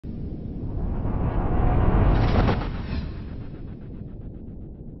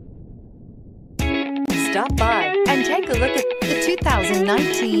Stop by and take a look at the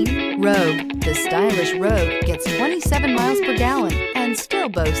 2019 Rogue. The stylish Rogue gets 27 miles per gallon and still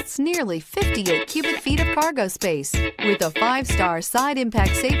boasts nearly 58 cubic feet of cargo space. With a 5-star side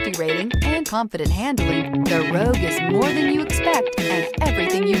impact safety rating and confident handling, the Rogue is more than you expect and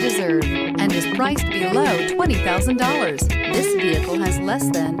everything you deserve, and is priced below $20,000. This vehicle has less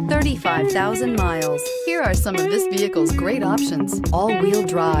than 35,000 miles. Here are some of this vehicle's great options: all-wheel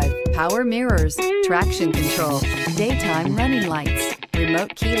drive, power mirrors, traction control, daytime running lights,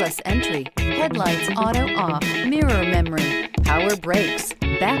 remote keyless entry, headlights auto-off, mirror memory, power brakes,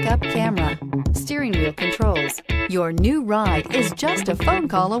 backup camera, steering wheel controls. Your new ride is just a phone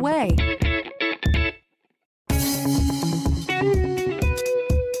call away.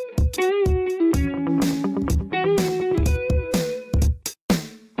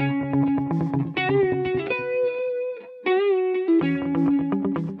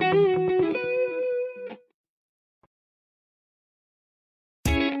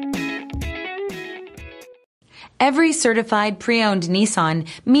 Every certified pre-owned Nissan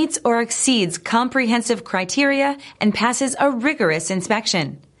meets or exceeds comprehensive criteria and passes a rigorous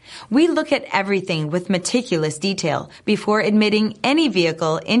inspection. We look at everything with meticulous detail before admitting any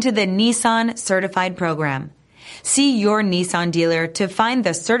vehicle into the Nissan Certified program. See your Nissan dealer to find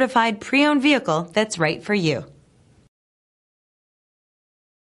the certified pre-owned vehicle that's right for you.